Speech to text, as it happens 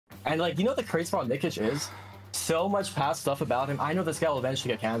And like, you know, the crazy part about Nickich is so much past stuff about him. I know this guy will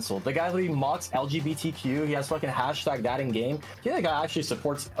eventually get canceled. The guy literally mocks LGBTQ. He has fucking hashtag that in game. Do you think that guy actually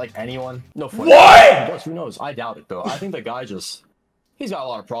supports like anyone? No. What? Who knows? I doubt it though. I think the guy just, he's got a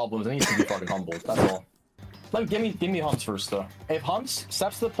lot of problems and he needs to be fucking humbled. That's all. Give me Humzh first though. If Humzh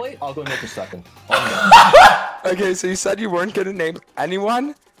steps to the plate, I'll go Nickich second. Okay, so you said you weren't gonna name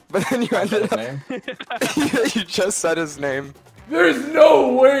anyone, but then you ended up. You just said his name. There's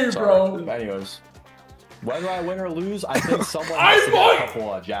no way, bro. Anyways, whether I win or lose, I think someone has to get a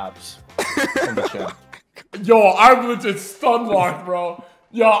couple jabs from the chin. Yo, I'm legit stun locked, bro.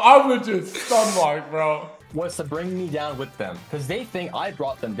 Yo, I'm legit stun locked, bro. Was to bring me down with them because they think I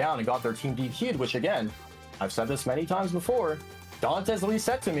brought them down and got their team DQ'd, which again, I've said this many times before. Dante's Lee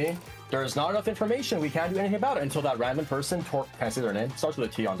said to me, there's not enough information, we can't do anything about it until that random person, can I say their name? Starts with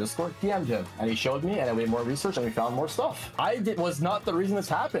a T on Discord, DM'd him. And he showed me, and then we did more research, and we found more stuff. Was not the reason this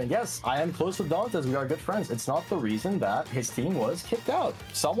happened. Yes, I am close with Dante's, we are good friends. It's not the reason that his team was kicked out.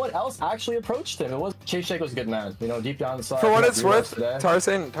 Someone else actually approached him. It was, Shake was a good man, you know, deep down inside. For what it's worth,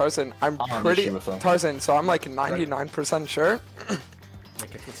 Tarzan, I'm pretty, Tarzan, so I'm like 99% sure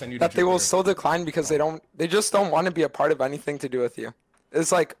that they will still decline because they just don't want to be a part of anything to do with you.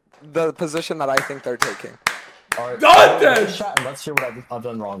 It's like the position that I think they're taking. All right, let's hear what I've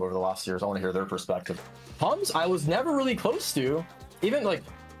done wrong over the last years. I want to hear their perspective. Humzh, I was never really close to. Even like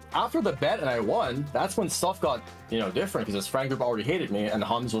after the bet and I won, that's when stuff got, you know, different because his friend group already hated me, and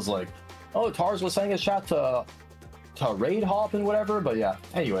Humzh was like, "Oh, Tars was sending his chat to raid hop and whatever." But yeah,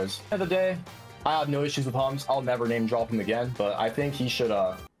 anyways, at the end of the day, I have no issues with Humzh. I'll never name drop him again, but I think he should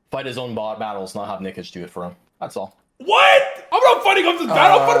fight his own battles, not have Nickich do it for him. That's all. What? I'm not fighting Humzh's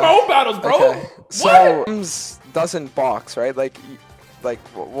battle. I'm fighting my own battles, bro. Okay. So Humzh doesn't box, right? Like,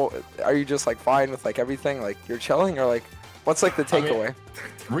 are you just like fine with like everything? Like you're chilling, or like what's like the takeaway?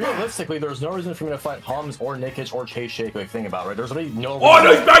 I mean, realistically, there's no reason for me to fight Humzh or Nickich or Shake. Like think about it, right? There's really no. Oh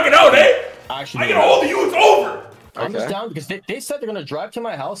no, he's backing out, eh? Actually, I get a hold of you. It's over. I'm just down because they said they're gonna drive to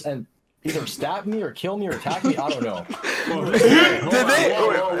my house and either stab me or kill me or attack me. I don't know. We're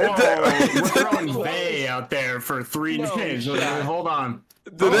throwing Bay out there for 3 names. Hold on.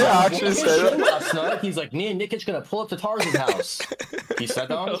 Did they actually say that? Last night, he's like, me and Nickich gonna pull up to Tarz's house. He said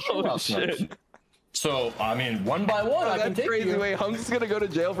that on the show last night. So, I mean, one by one, I can take you. That's crazy. Wait, Humzh is gonna go to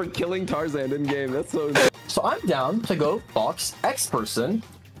jail for killing Tarzan in game. That's so. So I'm down to go box X person,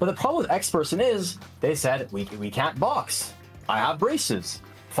 but the problem with X person is they said we can't box. I have braces.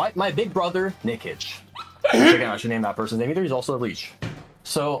 Fight my big brother, Nickich. Again, I should name that person's name either. He's also a leech.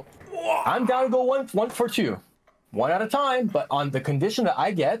 So I'm down to go one for two. One at a time, but on the condition that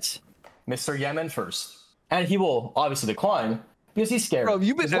I get Mr. Yemen first. And he will obviously decline because he's scared. Bro,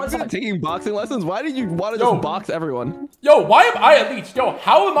 you've been taking boxing lessons? Why did you want to just box everyone? Yo, why am I a leech? Yo,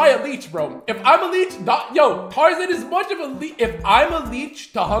 how am I a leech, bro? If I'm a leech, Tarzan is much of a leech. If I'm a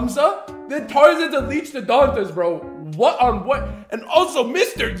leech to Humzh, then Tarzan's a leech to Dante's, bro. What on what? And also,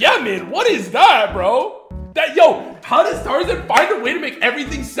 Mr. Yemen, what is that, bro? How does Tarzan find a way to make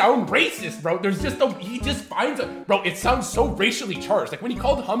everything sound racist, bro? There's just he just finds bro, it sounds so racially charged. Like when he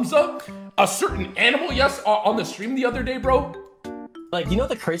called Humzh a certain animal, yes, on the stream the other day, bro. Like, you know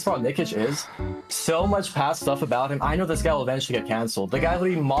the crazy part about Nickich is so much past stuff about him. I know this guy will eventually get canceled. The guy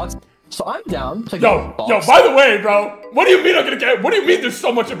literally mocks. So I'm down to go box. By the way, bro, what do you mean I'm gonna get? What do you mean there's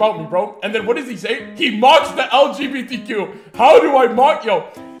so much about me, bro? And then what does he say? He mocks the LGBTQ. How do I mock? Yo,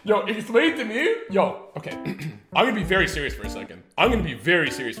 explain to me. Okay. I'm gonna be very serious for a second.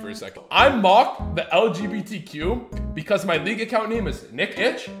 I mock the LGBTQ because my league account name is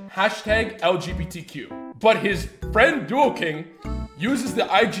Nickich, #LGBTQ. But his friend Duo King uses the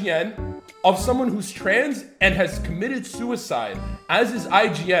IGN of someone who's trans and has committed suicide as his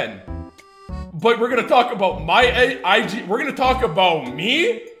IGN. But we're gonna talk about my IG. We're gonna talk about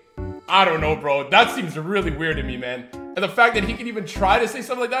me? I don't know, bro. That seems really weird to me, man. And the fact that he can even try to say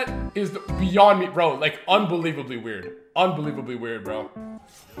something like that is beyond me, bro. Like, unbelievably weird. Unbelievably weird, bro.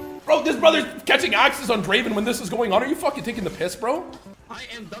 Bro, this brother's catching axes on Draven when this is going on. Are you fucking taking the piss, bro? I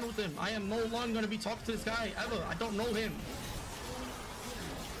am done with him. I am no longer gonna be talking to this guy ever. I don't know him.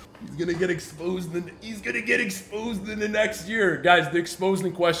 He's gonna get exposed in the next year. Guys, the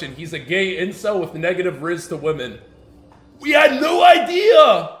exposing question. He's a gay incel with negative riz to women. We had no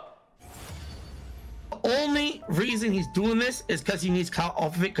idea! The only reason he's doing this is because he needs clout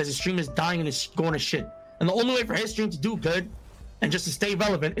off of it, because his stream is dying and it's going to shit. And the only way for his stream to do good and just to stay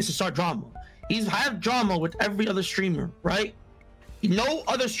relevant is to start drama. He's had drama with every other streamer, right? No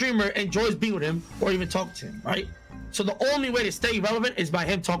other streamer enjoys being with him or even talking to him, right? So the only way to stay relevant is by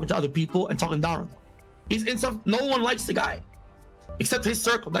him talking to other people and talking down on them. He's in stuff. No one likes the guy. except his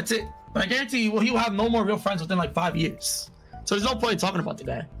circle. That's it. But I guarantee you, he will have no more real friends within like 5 years. So there's no point in talking about the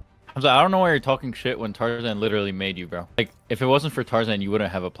guy. Humzh, I don't know why you're talking shit when Tarzan literally made you, bro. Like, if it wasn't for Tarzan, you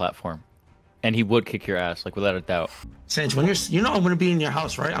wouldn't have a platform. And he would kick your ass, like, without a doubt. Sanch, when you know I'm gonna be in your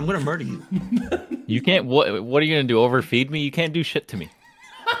house, right? I'm gonna murder you. You can't, what are you gonna do, overfeed me? You can't do shit to me.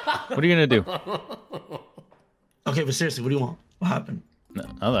 What are you gonna do? Okay, but seriously, what do you want? What happened? No,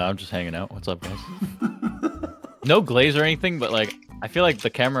 I'm just hanging out. What's up, guys? No glaze or anything, but, like, I feel like the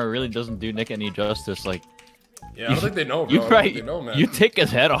camera really doesn't do Nick any justice, like, yeah, I don't think they know, bro. You probably, they know, man. You take his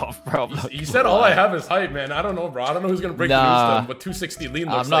head off, bro. You said all I have is height, man. I don't know, bro. I don't know who's gonna break the news to him, but 260 lean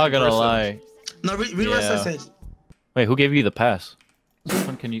looks I'm like not gonna lie. No, read what I said. Wait, who gave you the pass? Which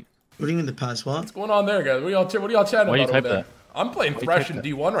one can you? What do you mean the pass? What's going on there, guys? What are y'all chatting Why about you type over there? that? I'm playing Thresh in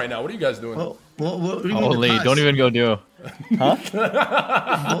D1 right now. What are you guys doing? What do you mean Holy, the pass? don't even go do.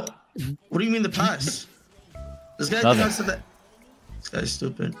 Huh? What do you mean the pass? This guy said that. This guy's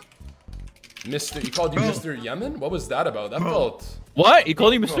stupid. He called you Mr. Yemen? What was that about? That felt... What? He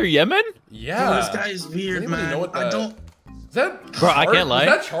called you Mr. Yemen? Yeah. Bro, this guy is weird, man. Know what that... I don't... Is that bro, I can't lie.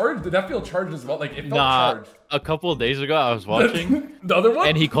 Was that charged? Did that feel charged as well? Like, it felt charged. A couple of days ago, I was watching. The other one?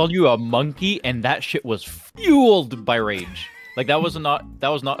 And he called you a monkey, and that shit was fueled by rage. Like, that was not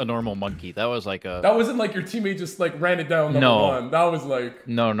a normal monkey. That was like a... That wasn't like your teammate just, like, ran it down number one. That was like...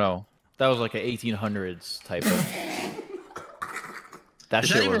 No. That was like an 1800s type of... That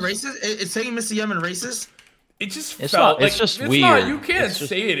Is that even racist? It's saying Mr. Yemen racist? It just felt like... It's just it's weird. Not, you can't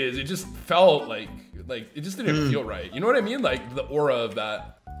say it is. It just felt like it just didn't feel right. You know what I mean? Like, the aura of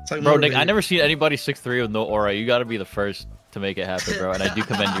that. Like bro, Nick, I never seen anybody 6'3" with no aura. You gotta be the first to make it happen, bro. And I do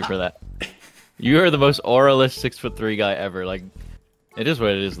commend you for that. You are the most aura-less 6'3" guy ever. Like, it is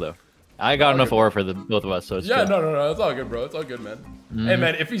what it is, though. I got enough aura for the both of us, so it's yeah, good. No. It's all good, bro. It's all good, man. Hey,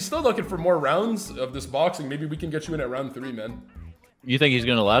 man, if he's still looking for more rounds of this boxing, maybe we can get you in at round 3, man. You think he's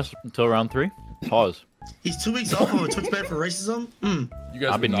gonna last until round 3? Pause. He's 2 weeks off of a Twitch ban for racism? You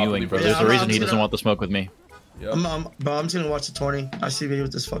guys I've been mewing, bro. Yeah, There's a reason he doesn't want the smoke with me. Yep. Bro, I'm just gonna watch the tourney. I see video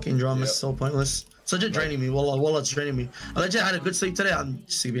with this fucking drama. It's so pointless. It's legit draining me. Well, it's draining me. I legit had a good sleep today. I'm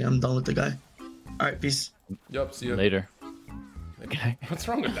done with the guy. All right, peace. Yep, see you later. Okay. What's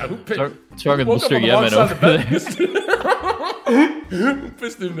wrong with that? What's wrong with Mr. Yemen over there? Who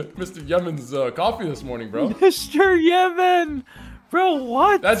pissed in Mr. Yemen's coffee this morning, bro? Mr. Yemen! Bro,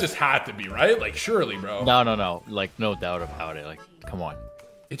 what? That just had to be, right? Like, surely, bro. No. Like, no doubt about it. Like, come on.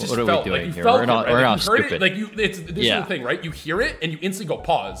 It just what are felt we doing like here? Felt we're not, right? we're like not stupid. stupid. Like, this is the thing, right? You hear it and you instantly go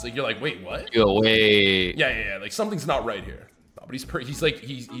pause. Like, you're like, wait, what? You go, wait. Yeah. Like, something's not right here. No, but he's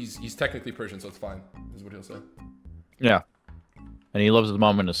technically Persian, so it's fine. Is what he'll say. Yeah. And he loves his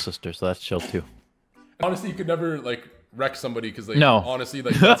mom and his sister, so that's chill too. Honestly, you could never like wreck somebody because like honestly,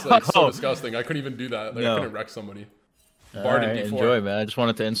 like that's like so disgusting. I couldn't even do that. Like I couldn't wreck somebody. Bard in D4. Enjoy, man. I just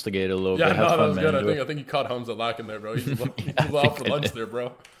wanted to instigate a little bit. Yeah, Have that fun, was man. good. I think you caught Humzh lacking there, bro. He was out for lunch there,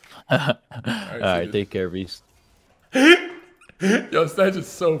 bro. All right, take care, Beast. Yo, that's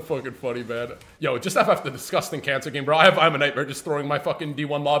just so fucking funny, man. Yo, just FF the disgusting cancer game, bro. I'm a nightmare just throwing my fucking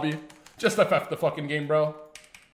D1 lobby. Just FF the fucking game, bro.